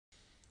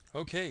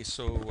Okay,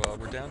 so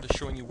we're down to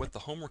showing you what the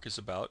homework is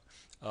about.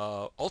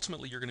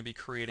 Ultimately, you're going to be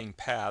creating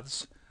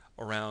paths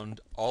around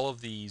all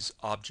of these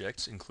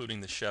objects,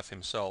 including the chef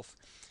himself.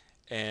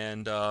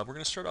 And we're going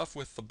to start off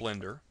with the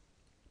blender.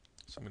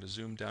 So I'm going to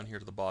zoom down here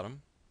to the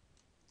bottom.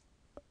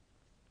 In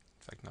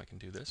fact, now I can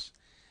do this.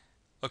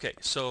 Okay,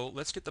 so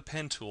let's get the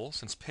pen tool,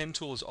 since pen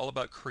tool is all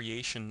about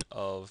creation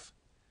of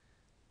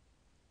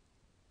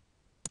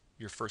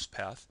your first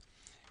path.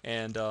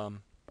 And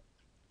I'm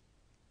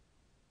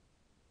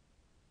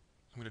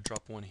going to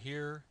drop one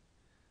here,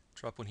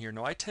 drop one here.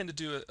 Now I tend to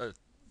do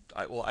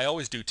I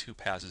always do two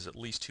passes, at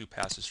least two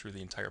passes through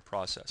the entire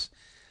process.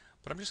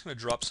 But I'm just going to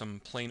drop some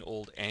plain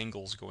old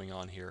angles going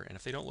on here, and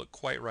if they don't look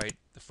quite right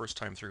the first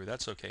time through,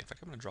 that's okay. In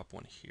fact, I'm going to drop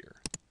one here.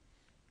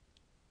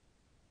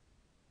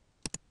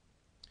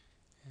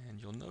 And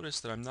you'll notice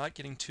that I'm not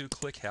getting too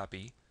click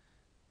happy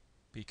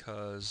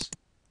because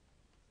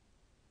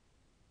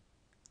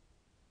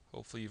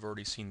hopefully you've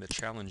already seen the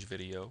challenge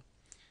video,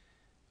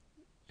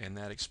 and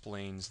that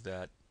explains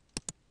that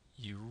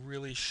you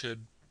really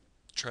should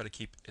try to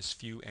keep as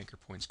few anchor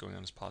points going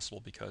on as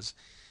possible because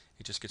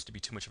it just gets to be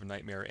too much of a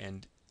nightmare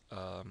and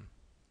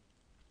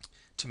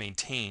to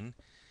maintain.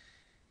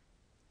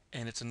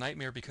 And it's a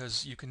nightmare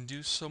because you can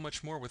do so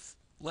much more with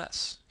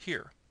less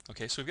here.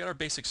 Okay, so we've got our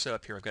basic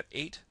setup here. I've got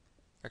 8,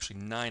 actually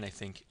 9 I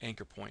think,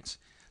 anchor points.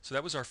 So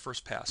that was our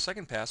first pass.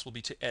 Second pass will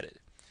be to edit.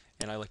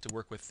 And I like to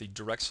work with the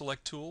direct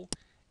select tool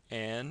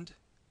and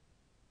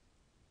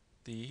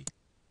the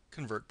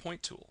convert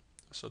point tool.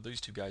 So these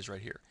two guys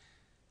right here.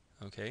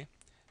 Okay,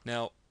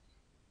 now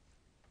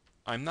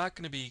I'm not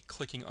going to be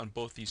clicking on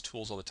both these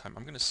tools all the time.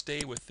 I'm going to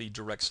stay with the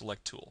direct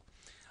select tool.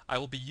 I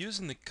will be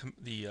using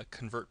the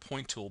convert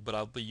point tool, but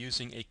I'll be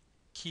using a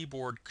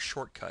keyboard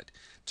shortcut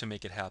to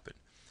make it happen.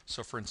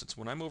 So for instance,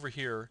 when I'm over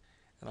here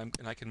and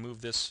I can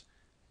move this,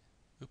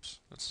 oops,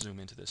 let's zoom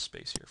into this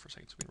space here for a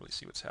second so we can really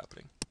see what's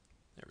happening.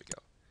 There we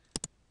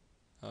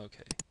go.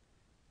 Okay.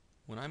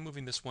 When I'm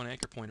moving this one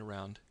anchor point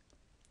around,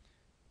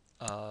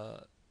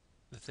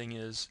 the thing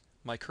is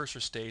my cursor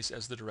stays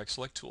as the direct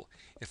select tool.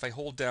 If I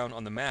hold down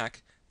on the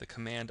Mac the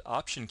Command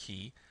Option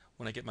key,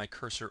 when I get my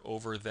cursor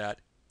over that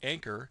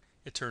anchor,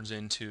 it turns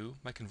into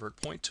my convert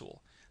point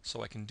tool.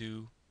 So I can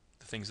do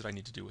the things that I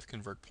need to do with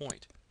convert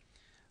point.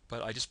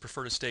 But I just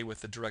prefer to stay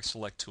with the direct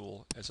select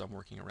tool as I'm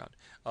working around.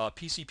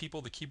 PC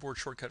people, the keyboard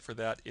shortcut for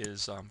that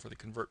is, for the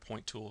convert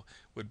point tool,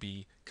 would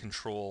be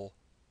Control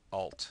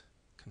Alt.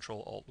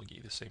 Control Alt will give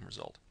you the same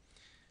result.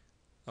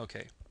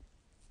 Okay,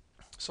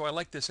 so I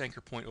like this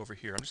anchor point over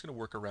here. I'm just going to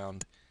work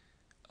around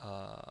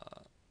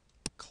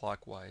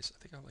clockwise.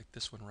 I think I like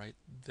this one right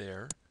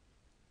there.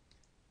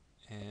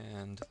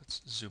 And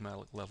let's zoom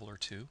out a level or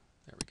two.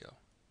 There we go.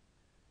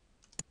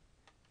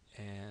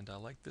 And I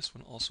like this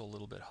one also a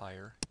little bit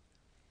higher.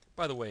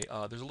 By the way,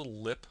 there's a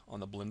little lip on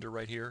the blender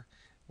right here.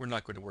 We're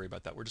not going to worry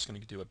about that. We're just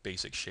going to do a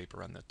basic shape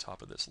around the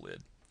top of this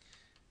lid.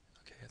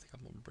 Okay, I think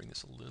I'm going to bring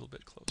this a little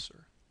bit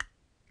closer.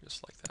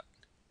 Just like that.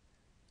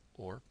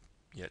 Or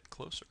yet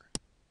closer.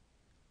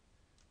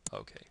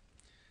 Okay,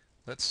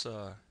 let's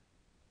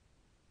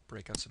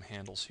break out some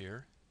handles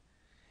here.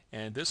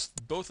 And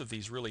both of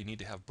these really need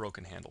to have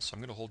broken handles. So I'm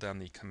going to hold down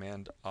the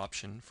Command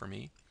Option for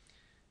me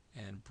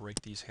and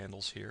break these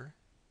handles here.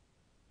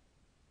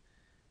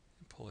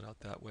 And pull it out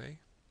that way.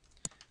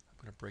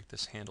 I'm going to break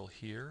this handle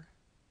here.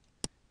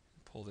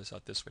 And pull this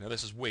out this way. Now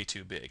this is way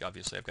too big.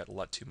 Obviously I've got a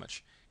lot too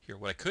much here.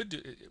 What I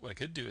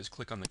could do is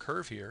click on the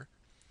curve here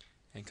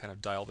and kind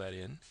of dial that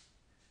in,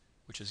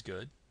 which is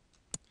good.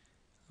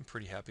 I'm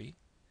pretty happy.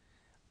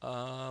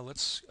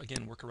 Let's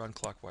again work around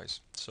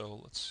clockwise. So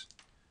let's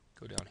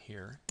go down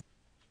here.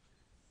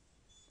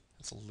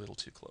 That's a little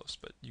too close,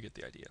 but you get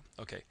the idea.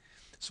 Okay,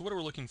 so what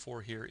we're looking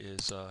for here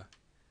is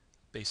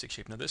basic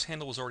shape. Now this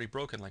handle was already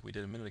broken like we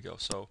did a minute ago,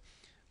 so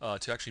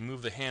to actually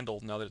move the handle,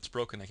 now that it's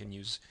broken, I can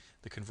use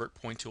the convert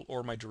point tool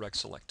or my direct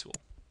select tool.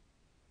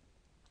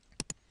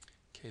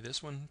 Okay,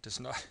 this one does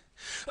not,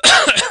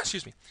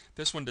 excuse me,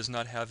 this one does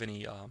not have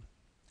any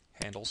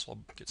handles, so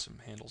I'll get some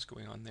handles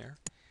going on there.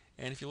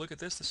 And if you look at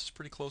this, this is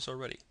pretty close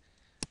already.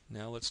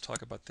 Now let's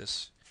talk about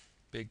this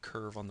big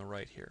curve on the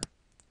right here.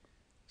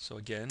 So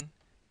again,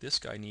 this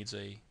guy needs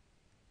a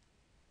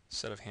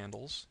set of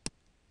handles,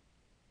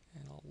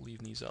 and I'll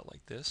leave these out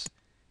like this,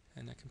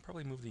 and I can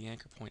probably move the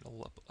anchor point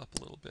up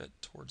a little bit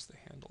towards the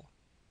handle.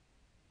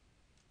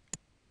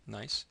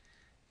 Nice.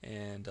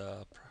 And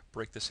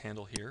break this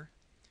handle here,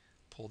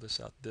 pull this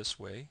out this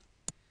way.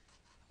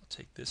 I'll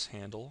take this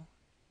handle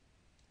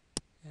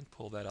and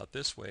pull that out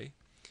this way.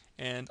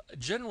 And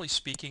generally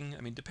speaking,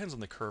 I mean, depends on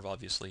the curve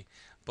obviously,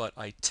 but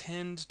I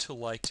tend to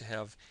like to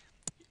have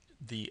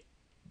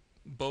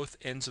both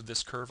ends of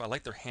this curve, I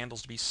like their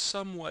handles to be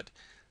somewhat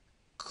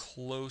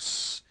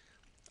close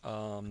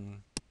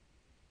in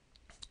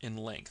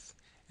length.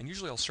 And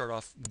usually I'll start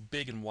off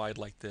big and wide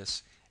like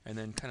this, and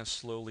then kind of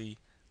slowly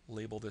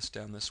label this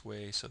down this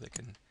way so they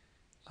can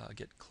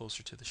get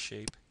closer to the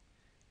shape,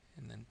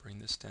 and then bring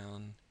this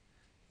down,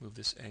 move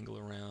this angle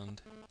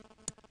around,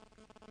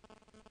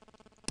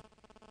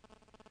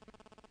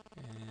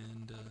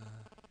 and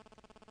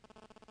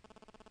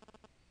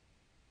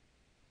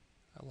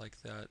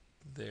like that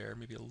there,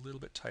 maybe a little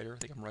bit tighter. I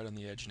think I'm right on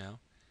the edge now.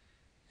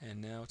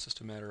 And now it's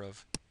just a matter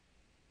of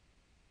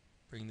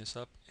bringing this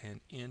up and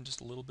in just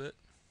a little bit,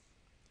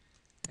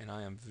 and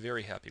I am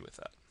very happy with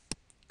that.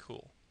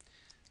 Cool.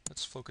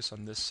 Let's focus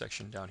on this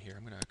section down here.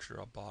 I'm going to actually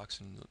draw a box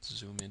and let's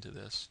zoom into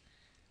this.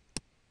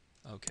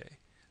 Okay,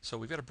 so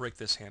we've got to break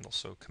this handle.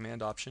 So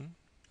Command Option,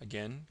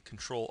 again,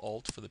 Control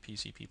Alt for the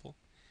PC people,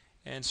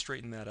 and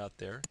straighten that out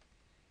there.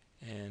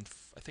 And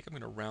I think I'm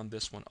going to round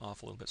this one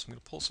off a little bit. So I'm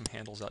going to pull some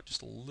handles out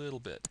just a little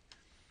bit.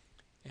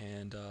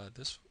 And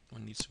this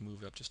one needs to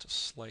move up just a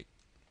slight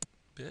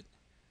bit.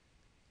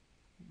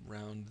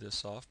 Round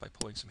this off by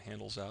pulling some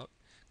handles out.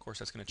 Of course,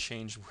 that's going to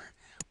change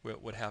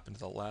what happened to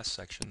the last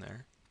section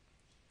there.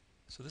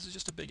 So this is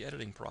just a big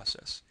editing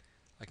process.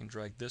 I can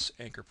drag this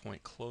anchor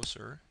point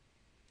closer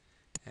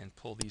and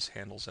pull these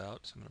handles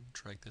out. So I'm going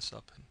to drag this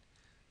up and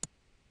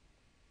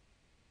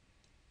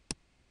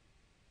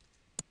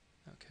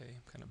okay,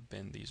 kind of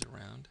bend these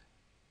around.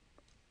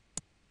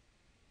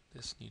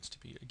 This needs to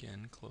be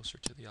again closer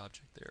to the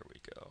object. There we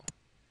go.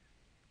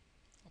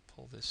 I'll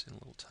pull this in a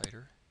little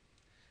tighter.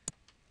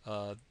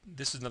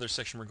 This is another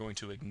section we're going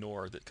to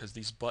ignore because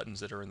these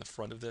buttons that are in the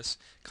front of this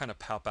kind of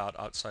pop out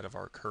outside of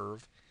our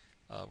curve.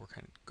 We're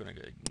kind of going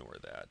to ignore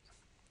that.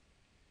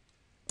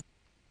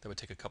 That would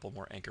take a couple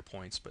more anchor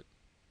points, but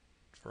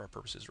for our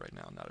purposes right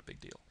now, not a big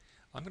deal.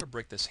 I'm going to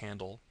break this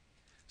handle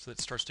so that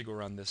it starts to go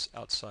around this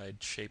outside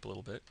shape a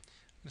little bit.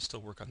 I'm going to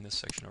still work on this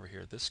section over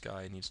here. This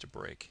guy needs to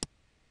break.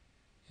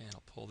 And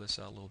I'll pull this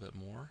out a little bit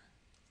more.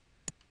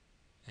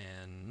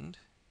 And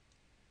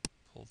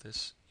pull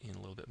this in a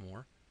little bit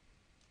more.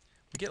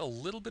 We get a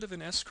little bit of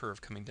an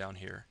S-curve coming down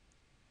here.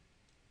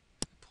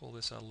 Pull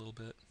this out a little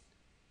bit.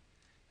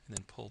 And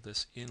then pull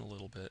this in a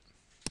little bit.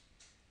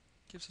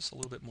 Gives us a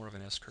little bit more of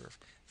an S-curve.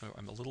 Now,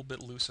 I'm a little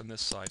bit loose on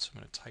this side, so I'm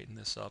going to tighten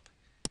this up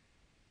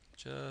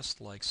just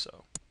like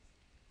so.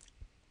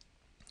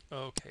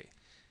 Okay,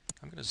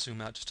 I'm going to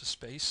zoom out just a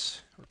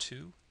space or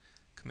two.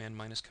 Command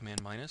minus,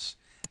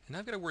 and now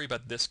I've got to worry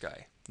about this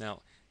guy.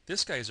 Now,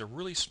 this guy is a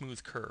really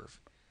smooth curve,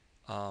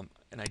 and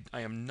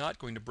I am not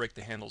going to break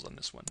the handles on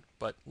this one,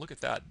 but look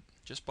at that.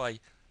 Just by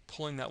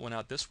pulling that one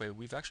out this way,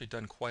 we've actually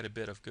done quite a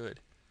bit of good.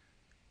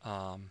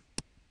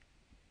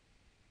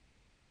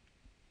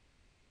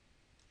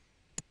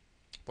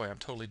 Boy, I'm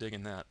totally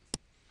digging that.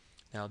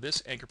 Now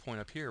this anchor point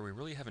up here, we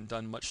really haven't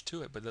done much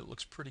to it, but it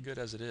looks pretty good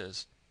as it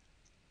is.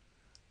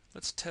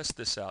 Let's test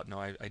this out. Now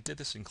I did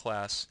this in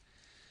class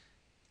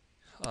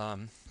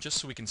just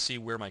so we can see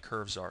where my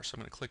curves are. So I'm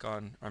going to click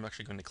on, or I'm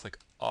actually going to click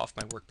off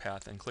my work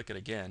path and click it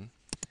again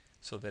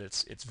so that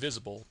it's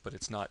visible, but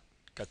it's not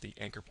got the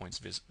anchor points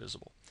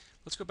visible.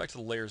 Let's go back to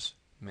the layers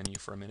menu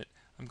for a minute.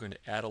 I'm going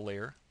to add a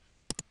layer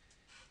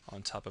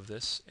on top of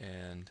this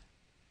and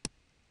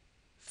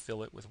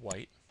fill it with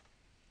white.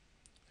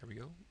 There we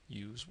go.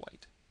 Use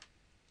white.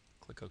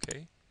 Click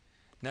OK.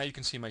 Now you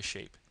can see my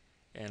shape,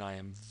 and I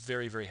am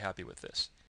very, very happy with this.